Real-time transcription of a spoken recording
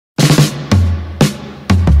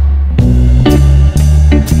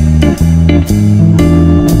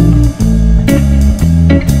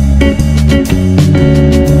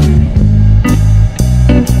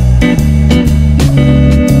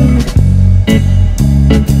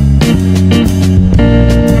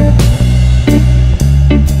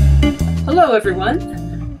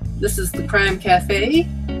Crime Cafe,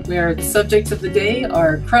 where the subjects of the day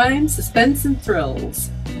are crime, suspense, and thrills.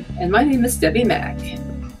 And my name is Debbie Mack.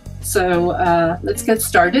 So let's get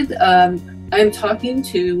started. I'm talking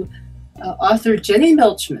to author Jenny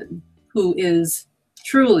Milchman, who is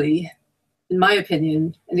truly, in my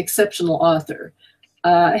opinion, an exceptional author.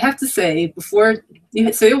 I have to say, before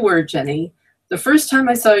you say a word, Jenny, the first time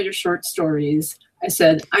I saw your short stories, I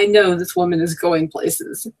said, I know this woman is going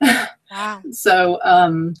places. Wow.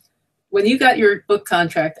 So when you got your book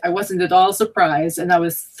contract, I wasn't at all surprised, and I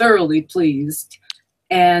was thoroughly pleased.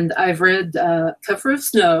 And I've read Cover of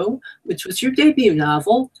Snow, which was your debut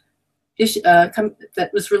novel, that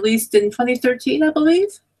was released in 2013, I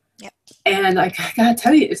believe. Yep. And I gotta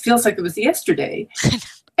tell you, it feels like it was yesterday.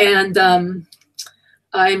 And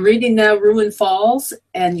I'm reading now Ruin Falls,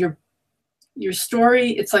 and your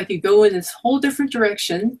story, it's like you go in this whole different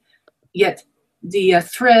direction, yet the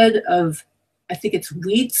thread of, I think it's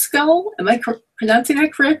Weed Skull. Am I pronouncing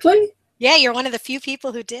that correctly? Yeah, you're one of the few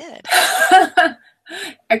people who did.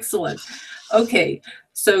 Excellent. Okay,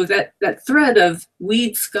 so that thread of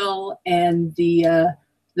Weed Skull and the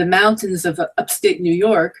mountains of upstate New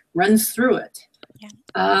York runs through it. Yeah.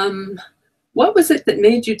 What was it that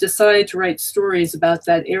made you decide to write stories about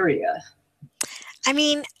that area? I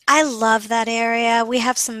mean, I love that area. We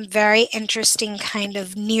have some very interesting kind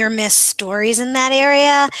of near-miss stories in that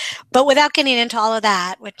area, but without getting into all of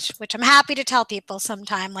that, which I'm happy to tell people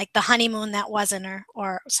sometime, like the honeymoon that wasn't,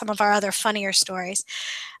 or some of our other funnier stories.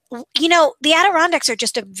 You know, the Adirondacks are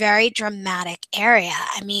just a very dramatic area.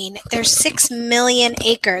 I mean, there's 6 million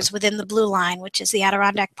acres within the Blue Line, which is the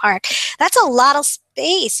Adirondack Park. That's a lot of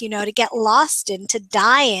space, you know, to get lost in, to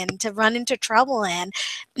die in, to run into trouble in.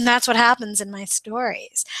 And that's what happens in my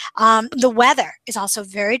stories. The weather is also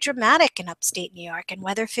very dramatic in upstate New York, and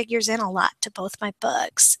weather figures in a lot to both my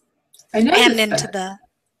books. I noticed and into that.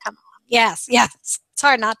 the, yes, it's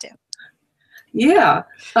hard not to. Yeah.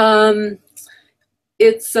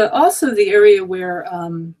 It's also the area where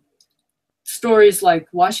stories like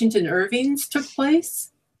Washington Irving's took place.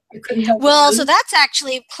 I couldn't help Well, so that's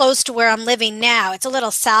actually close to where I'm living now. It's a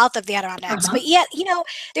little south of the Adirondacks, but yet, you know,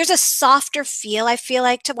 there's a softer feel, I feel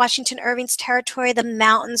like, to Washington Irving's territory. The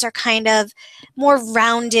mountains are kind of more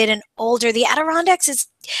rounded and older. The Adirondacks is,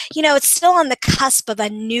 you know, it's still on the cusp of a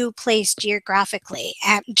new place geographically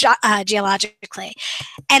and geologically.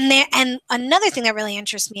 And another thing that really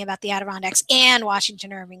interests me about the Adirondacks and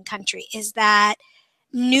Washington Irving country is that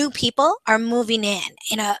new people are moving in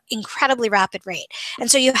an incredibly rapid rate.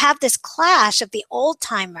 And so you have this clash of the old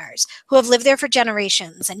timers who have lived there for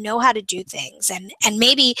generations and know how to do things and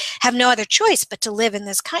maybe have no other choice but to live in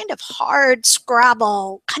this kind of hard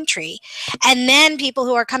scrabble country. And then people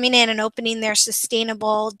who are coming in and opening their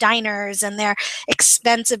sustainable diners and their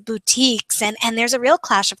expensive boutiques. And there's a real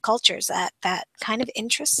clash of cultures that kind of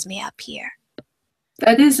interests me up here.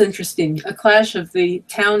 That is interesting. A clash of the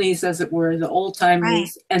townies, as it were, the old-timers, right,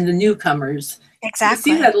 and the newcomers.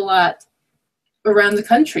 Exactly. You see that a lot around the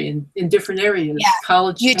country in different areas. Yeah,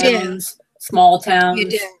 college towns, small towns. You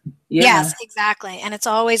do. Yeah. Yes, exactly. And it's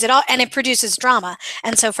always and it produces drama.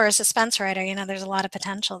 And so for a suspense writer, you know, there's a lot of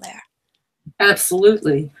potential there.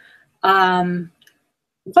 Absolutely.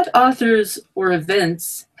 What authors or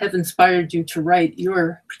events have inspired you to write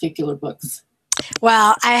your particular books?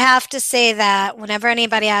 Well, I have to say that whenever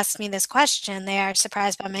anybody asks me this question, they are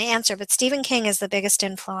surprised by my answer, but Stephen King is the biggest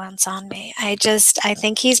influence on me. I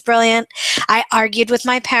think he's brilliant. I argued with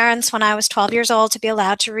my parents when I was 12 years old to be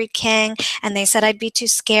allowed to read King, and they said I'd be too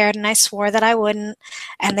scared, and I swore that I wouldn't,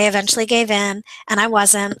 and they eventually gave in, and I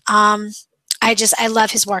wasn't. I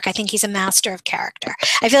love his work. I think he's a master of character.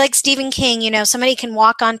 I feel like Stephen King, you know, somebody can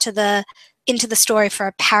walk into the story for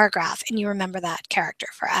a paragraph and you remember that character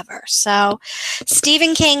forever. So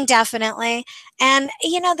Stephen King, definitely. And,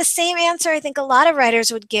 you know, the same answer I think a lot of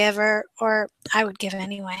writers would give, or I would give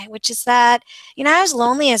anyway, which is that, you know, I was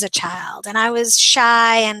lonely as a child and I was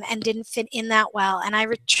shy and didn't fit in that well. And I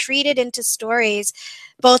retreated into stories,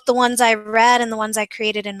 both the ones I read and the ones I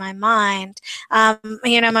created in my mind.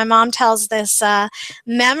 You know, my mom tells this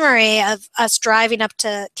memory of us driving up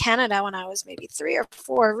to Canada when I was maybe 3 or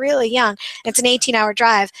 4, really young. It's an 18-hour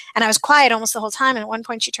drive, and I was quiet almost the whole time. And at one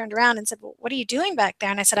point she turned around and said, well, what are you doing back there?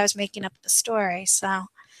 And I said, I was making up the story. So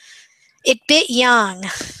it bit young.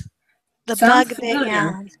 The Sounds bug familiar. bit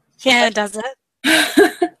young. Yeah, does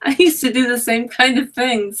it? I used to do the same kind of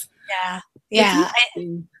things. Yeah. Yeah.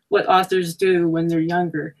 What authors do when they're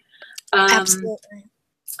younger. Absolutely.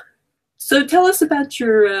 So tell us about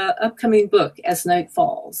your upcoming book, As Night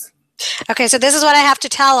Falls. Okay, so this is what I have to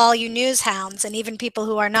tell all you news hounds and even people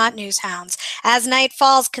who are not news hounds. As Night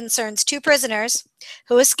Falls concerns 2 prisoners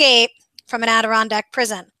who escape from an Adirondack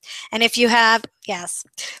prison. And if you have, yes,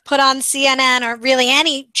 put on CNN or really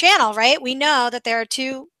any channel, right, we know that there are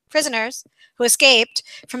 2 prisoners who escaped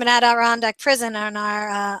from an Adirondack prison and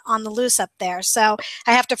are on the loose up there. So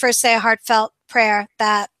I have to first say a heartfelt prayer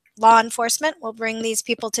that law enforcement will bring these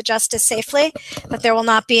people to justice safely, that there will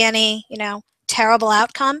not be any, terrible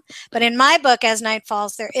outcome. But in my book, As Night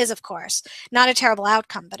Falls, there is, of course, not a terrible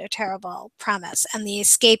outcome, but a terrible premise. And the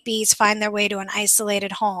escapees find their way to an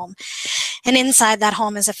isolated home. And inside that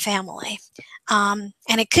home is a family. And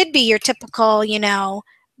it could be your typical,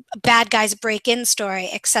 bad guys break-in story,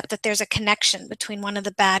 except that there's a connection between one of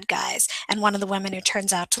the bad guys and one of the women who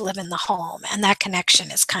turns out to live in the home. And that connection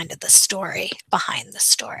is kind of the story behind the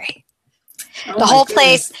story. Oh,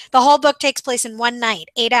 the whole book takes place in one night,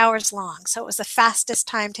 8 hours long. So it was the fastest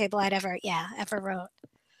timetable I'd ever wrote.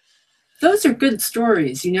 Those are good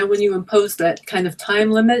stories. When you impose that kind of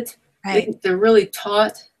time limit, right. They're really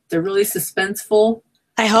taut. They're really suspenseful.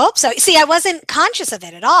 I hope so. See, I wasn't conscious of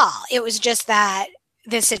it at all. It was just that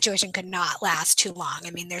this situation could not last too long. I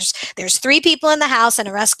mean, there's 3 people in the house and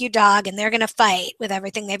a rescue dog, and they're going to fight with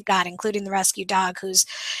everything they've got, including the rescue dog who's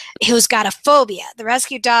got a phobia. The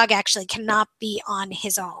rescue dog actually cannot be on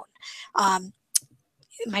his own.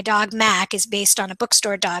 My dog Mac is based on a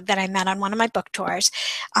bookstore dog that I met on one of my book tours,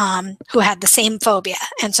 who had the same phobia.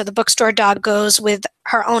 And so the bookstore dog goes with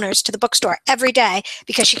her owners to the bookstore every day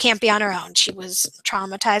because she can't be on her own. She was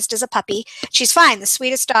traumatized as a puppy. She's fine, the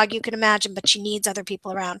sweetest dog you can imagine, but she needs other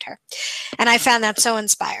people around her. And I found that so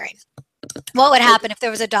inspiring. What would happen if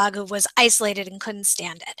there was a dog who was isolated and couldn't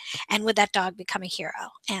stand it? And would that dog become a hero?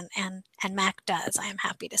 And Mac does, I am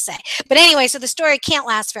happy to say. But anyway, so the story can't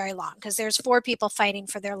last very long because there's 4 people fighting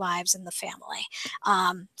for their lives in the family.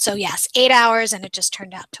 So yes, 8 hours, and it just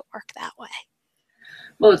turned out to work that way.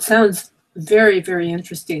 Well, it sounds very, very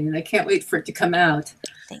interesting, and I can't wait for it to come out.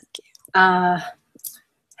 Thank you.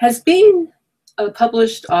 Has being a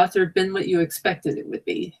published author been what you expected it would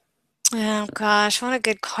be? Oh gosh, what a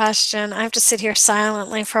good question. I have to sit here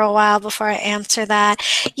silently for a while before I answer that.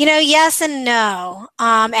 Yes and no.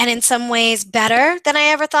 And in some ways better than I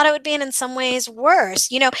ever thought it would be, and in some ways worse.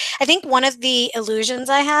 I think one of the illusions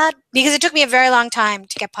I had, because it took me a very long time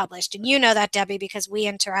to get published, and you know that, Debbie, because we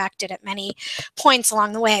interacted at many points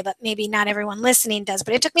along the way, but maybe not everyone listening does.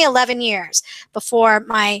 But it took me 11 years before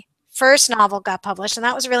my first novel got published, and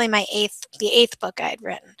that was really the eighth book I'd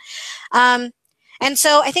written. And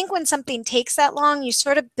so I think when something takes that long, you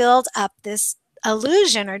sort of build up this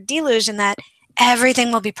illusion or delusion that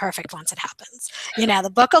everything will be perfect once it happens.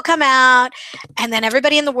 The book will come out, and then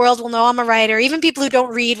everybody in the world will know I'm a writer. Even people who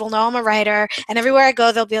don't read will know I'm a writer. And everywhere I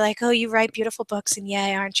go, they'll be like, oh, you write beautiful books, and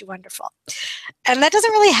yay, aren't you wonderful? And that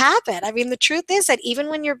doesn't really happen. I mean, the truth is that even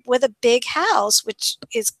when you're with a big house, which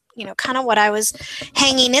is, kind of what I was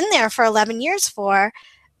hanging in there for 11 years for,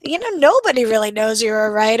 nobody really knows you're a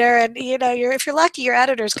writer. And, if you're lucky, your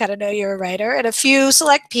editors kind of know you're a writer, and a few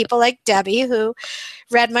select people like Debbie who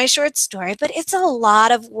read my short story. But it's a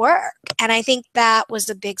lot of work. And I think that was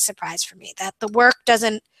a big surprise for me, that the work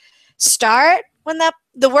doesn't start when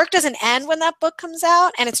the work doesn't end when that book comes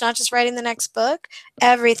out. And it's not just writing the next book.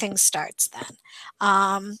 Everything starts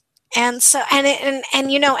then. And so, and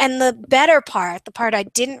the better part, the part I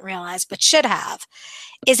didn't realize but should have,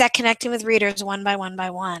 is that connecting with readers one by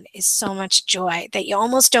one is so much joy that you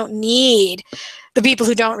almost don't need the people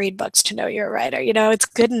who don't read books to know you're a writer. It's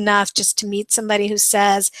good enough just to meet somebody who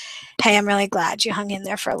says, hey, I'm really glad you hung in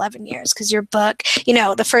there for 11 years because your book,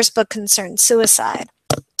 the first book concerned suicide,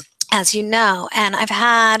 as you know, and I've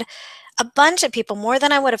had a bunch of people, more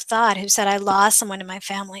than I would have thought, who said I lost someone in my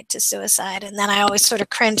family to suicide. And then I always sort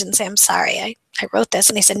of cringe and say, I'm sorry, I wrote this.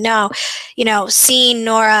 And they said, no, seeing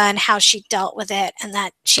Nora and how she dealt with it and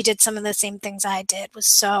that she did some of the same things I did was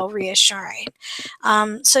so reassuring.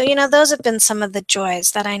 So, those have been some of the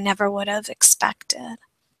joys that I never would have expected.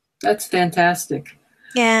 That's fantastic.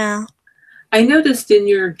 Yeah. I noticed in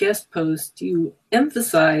your guest post, you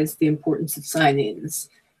emphasized the importance of signings.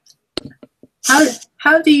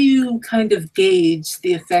 How do you kind of gauge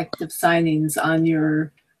the effect of signings on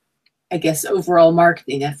your, I guess, overall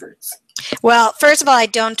marketing efforts? Well, first of all, I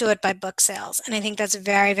don't do it by book sales. And I think that's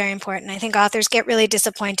very, very important. I think authors get really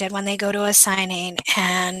disappointed when they go to a signing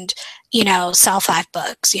and, sell 5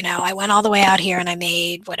 books. I went all the way out here and I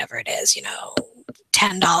made whatever it is,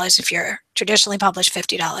 $10 if you're traditionally published,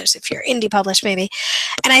 $50 if you're indie published, maybe.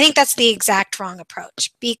 And I think that's the exact wrong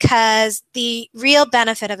approach, because the real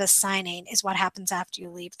benefit of a signing is what happens after you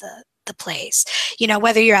leave the place. You know,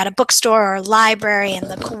 whether you're at a bookstore or a library,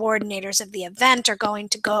 and the coordinators of the event are going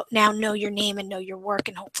to go now know your name and know your work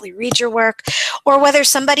and hopefully read your work, or whether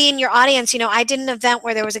somebody in your audience, you know, I did an event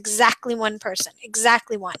where there was exactly one person,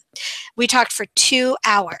 exactly one. We talked for 2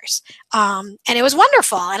 hours, and it was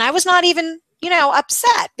wonderful. And I was not even, you know,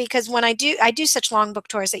 upset, because when I do such long book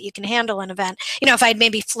tours that you can handle an event. You know, if I'd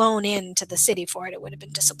maybe flown into the city for it, it would have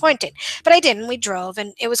been disappointing. But I didn't. We drove,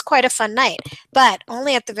 and it was quite a fun night. But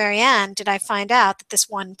only at the very end did I find out that this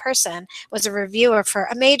one person was a reviewer for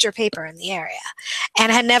a major paper in the area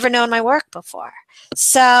and had never known my work before.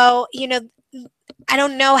 So, you know, I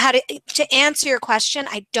don't know how to answer your question.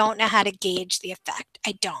 I don't know how to gauge the effect.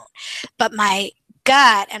 I don't. But my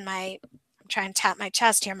gut and I'm trying to tap my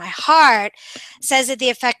chest here, my heart says that the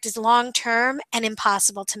effect is long-term and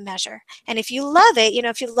impossible to measure. And if you love it, you know,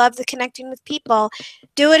 if you love the connecting with people,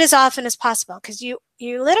 do it as often as possible, because you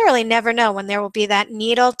literally never know when there will be that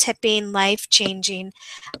needle-tipping, life-changing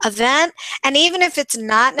event. And even if it's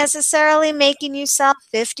not necessarily making you sell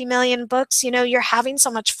 50 million books, you know, you're having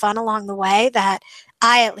so much fun along the way that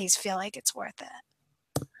I at least feel like it's worth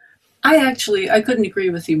it. I couldn't agree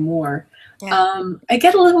with you more. Yeah. I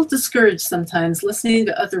get a little discouraged sometimes listening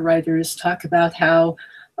to other writers talk about how,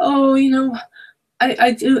 oh, you know,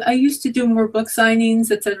 I used to do more book signings,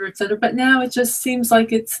 et cetera, but now it just seems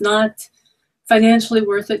like it's not financially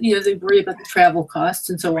worth it. You know, they worry about the travel costs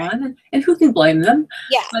and so on, and who can blame them?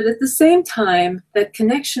 Yeah. But at the same time, that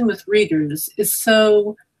connection with readers is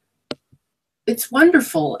it's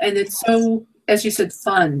wonderful, and it's so, as you said,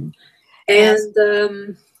 fun.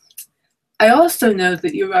 And I also know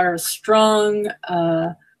that you are a strong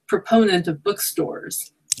proponent of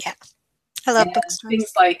bookstores. Yeah, I love bookstores.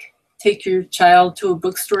 Things like take your child to a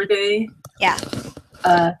bookstore day. Yeah.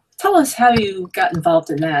 Tell us how you got involved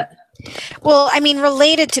in that. Well, I mean,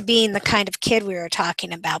 related to being the kind of kid we were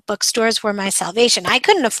talking about, bookstores were my salvation. I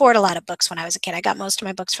couldn't afford a lot of books when I was a kid. I got most of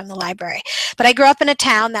my books from the library. But I grew up in a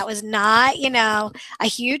town that was not, you know, a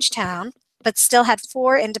huge town, but still had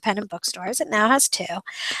 4 independent bookstores. It now has 2.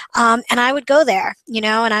 And I would go there, you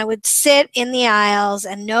know, and I would sit in the aisles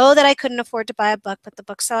and know that I couldn't afford to buy a book, but the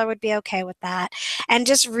bookseller would be okay with that, and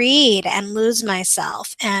just read and lose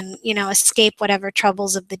myself and, you know, escape whatever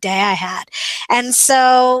troubles of the day I had. And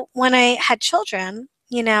so when I had children,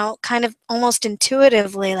 you know, kind of almost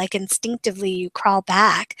intuitively, like instinctively, you crawl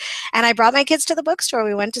back. And I brought my kids to the bookstore.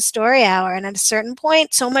 We went to story hour. And at a certain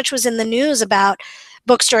point, so much was in the news about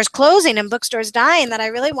bookstores closing and bookstores dying that I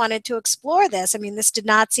really wanted to explore this. I mean, this did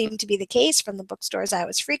not seem to be the case from the bookstores I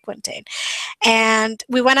was frequenting. And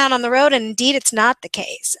we went out on the road, and indeed, it's not the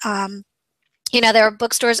case. You know, there are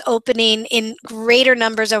bookstores opening in greater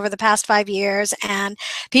numbers over the past 5 years, and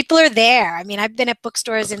people are there. I mean, I've been at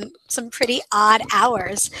bookstores in some pretty odd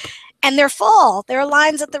hours, and they're full. There are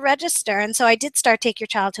lines at the register. And so I did start Take Your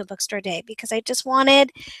Child to a Bookstore Day, because I just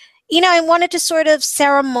wanted, you know, I wanted to sort of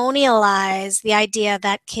ceremonialize the idea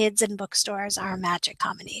that kids and bookstores are a magic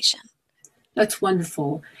combination. That's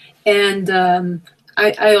wonderful. And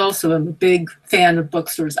I also am a big fan of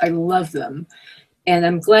bookstores. I love them. And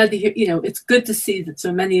I'm glad to hear, you know, it's good to see that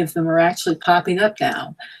so many of them are actually popping up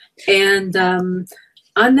now. And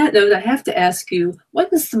on that note, I have to ask you,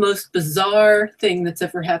 what is the most bizarre thing that's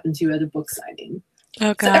ever happened to you at a book signing?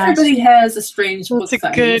 Oh, gosh. So everybody has a strange book signing.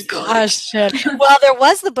 That's a good question. Well, there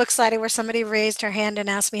was the book signing where somebody raised her hand and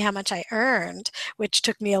asked me how much I earned, which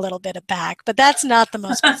took me a little bit aback. But that's not the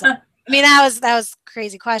most bizarre. I mean, that was a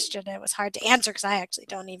crazy question. It was hard to answer because I actually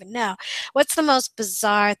don't even know. What's the most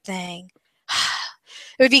bizarre thing?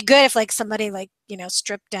 It would be good if, like, somebody, like, you know,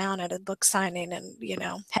 stripped down at a book signing and, you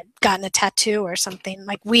know, had gotten a tattoo or something,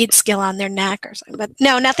 like weed skill on their neck or something. But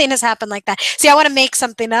no, nothing has happened like that. See, I want to make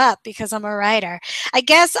something up because I'm a writer. I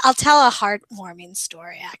guess I'll tell a heartwarming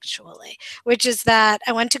story, actually, which is that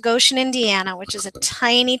I went to Goshen, Indiana, which is a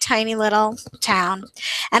tiny, tiny little town,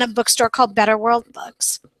 and a bookstore called Better World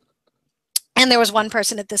Books. And there was one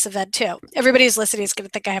person at this event, too. Everybody who's listening is going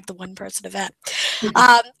to think I have the one-person event.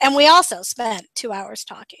 And we also spent 2 hours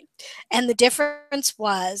talking. And the difference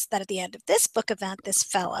was that at the end of this book event, this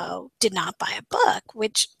fellow did not buy a book,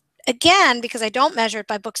 which, again, because I don't measure it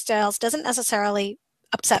by book sales, doesn't necessarily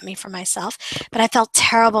upset me for myself, but I felt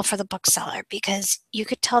terrible for the bookseller because you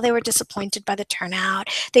could tell they were disappointed by the turnout.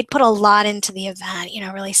 They'd put a lot into the event,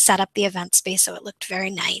 really set up the event space so it looked very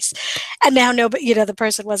nice. And now nobody, the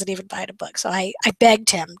person wasn't even buying a book. So I begged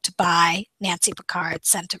him to buy Nancy Picard's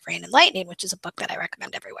Scent of Rain and Lightning, which is a book that I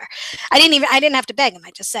recommend everywhere. I didn't have to beg him.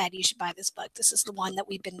 I just said, you should buy this book. This is the one that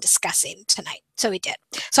we've been discussing tonight. So he did.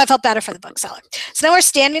 So I felt better for the bookseller. So then we're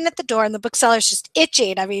standing at the door and the bookseller's just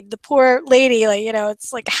itching. I mean, the poor lady,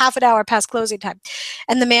 it's like half an hour past closing time.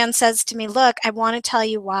 And the man says to me, look, I want to tell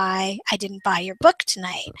you why I didn't buy your book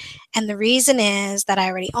tonight. And the reason is that I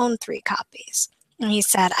already own 3 copies. And he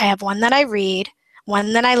said, I have one that I read,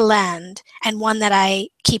 one that I lend, and one that I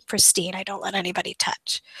keep pristine. I don't let anybody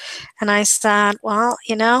touch. And I said, well,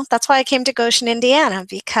 that's why I came to Goshen, Indiana,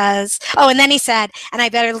 because, and then he said, and I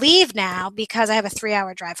better leave now because I have a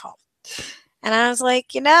 3-hour drive home. And I was like,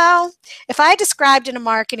 if I described in a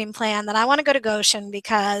marketing plan that I want to go to Goshen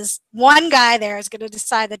because one guy there is going to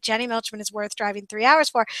decide that Jenny Milchman is worth driving 3 hours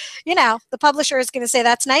for, the publisher is going to say,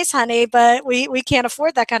 that's nice, honey, but we can't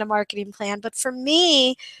afford that kind of marketing plan. But for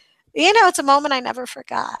me, it's a moment I never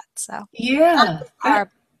forgot. So yeah, that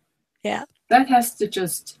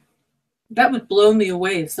would blow me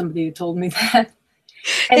away if somebody had told me that.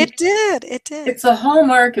 And it did. It's a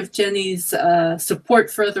hallmark of Jenny's support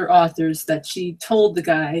for other authors that she told the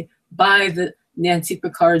guy, buy the Nancy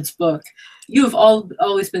Picard's book. You have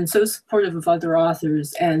always been so supportive of other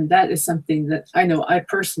authors, and that is something that I know I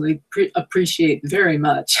personally appreciate very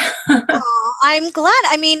much. Oh, I'm glad.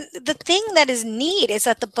 I mean, the thing that is neat is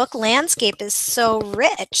that the book landscape is so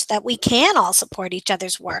rich that we can all support each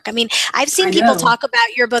other's work. I mean, I've seen people talk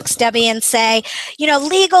about your books, Debbie, and say,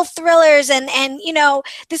 legal thrillers and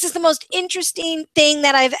this is the most interesting thing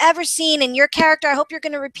that I've ever seen in your character. I hope you're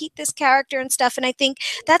going to repeat this character and stuff. And I think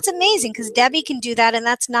that's amazing because Debbie can do that, and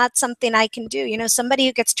that's not something I can do. Somebody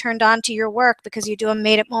who gets turned on to your work because you do a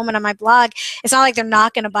made-up moment on my blog, it's not like they're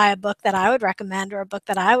not going to buy a book that I would recommend or a book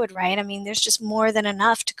that I would write. I mean, there's just more than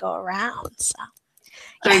enough to go around. So,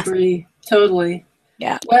 yeah. I agree. Totally.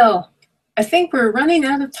 Yeah. Well, I think we're running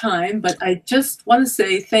out of time, but I just want to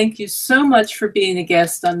say thank you so much for being a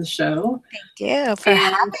guest on the show. Thank you for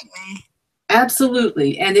having me.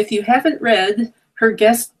 Absolutely. And if you haven't read her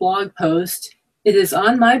guest blog post, it is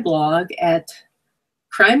on my blog at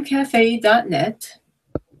crimecafe.net.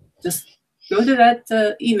 Just go to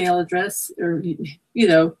that email address or,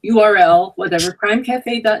 URL, whatever,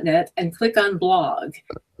 crimecafe.net, and click on blog.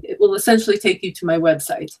 It will essentially take you to my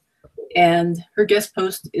website. And her guest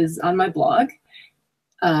post is on my blog.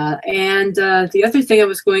 And the other thing I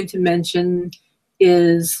was going to mention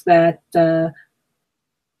is that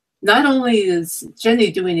not only is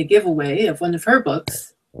Jenny doing a giveaway of one of her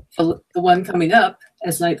books, the one coming up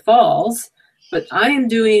as night falls, but I am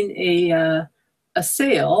doing a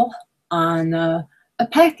sale on a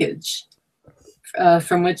package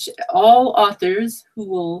from which all authors who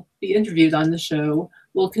will be interviewed on the show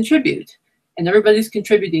will contribute. And everybody's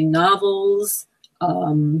contributing novels.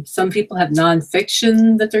 Some people have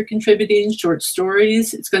nonfiction that they're contributing, short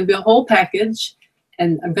stories. It's going to be a whole package.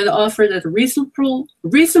 And I'm going to offer it at a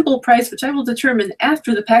reasonable price, which I will determine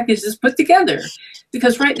after the package is put together.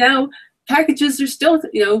 Because right now, packages are still,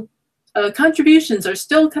 contributions are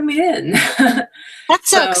still coming in. That's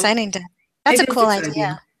so exciting. That's a cool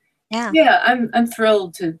idea. Yeah. Yeah, I'm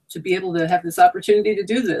thrilled to be able to have this opportunity to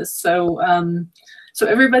do this. So, so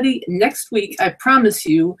everybody, next week, I promise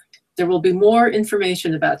you, there will be more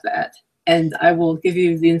information about that. And I will give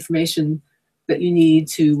you the information that you need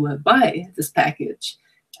to buy this package.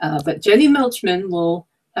 But Jenny Milchman will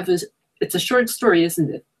have it's a short story, isn't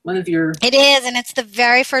it? It is, and it's the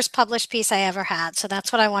very first published piece I ever had. So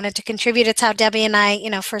that's what I wanted to contribute. It's how Debbie and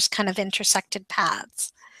I, first kind of intersected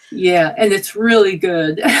paths. Yeah, and it's really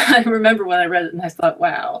good. I remember when I read it and I thought,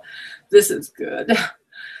 wow, this is good.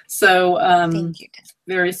 So thank you.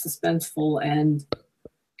 Very suspenseful, and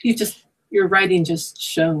your writing just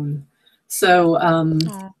shone. So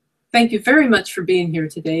thank you very much for being here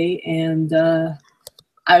today, and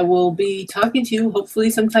I will be talking to you hopefully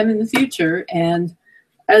sometime in the future. And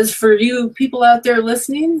as for you people out there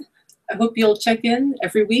listening, I hope you'll check in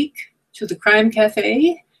every week to the Crime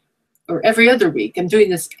Cafe, or every other week. I'm doing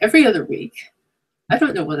this every other week. I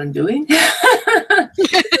don't know what I'm doing. This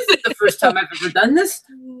is the first time I've ever done this.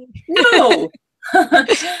 No.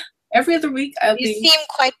 Every other week You seem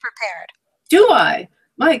quite prepared. Do I?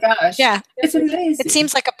 My gosh. Yeah. It's amazing. It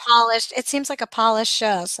seems like a polished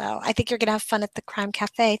show. So I think you're gonna have fun at the Crime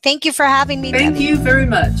Cafe. Thank you for having me. Thank you very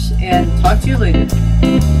much, and talk to you later.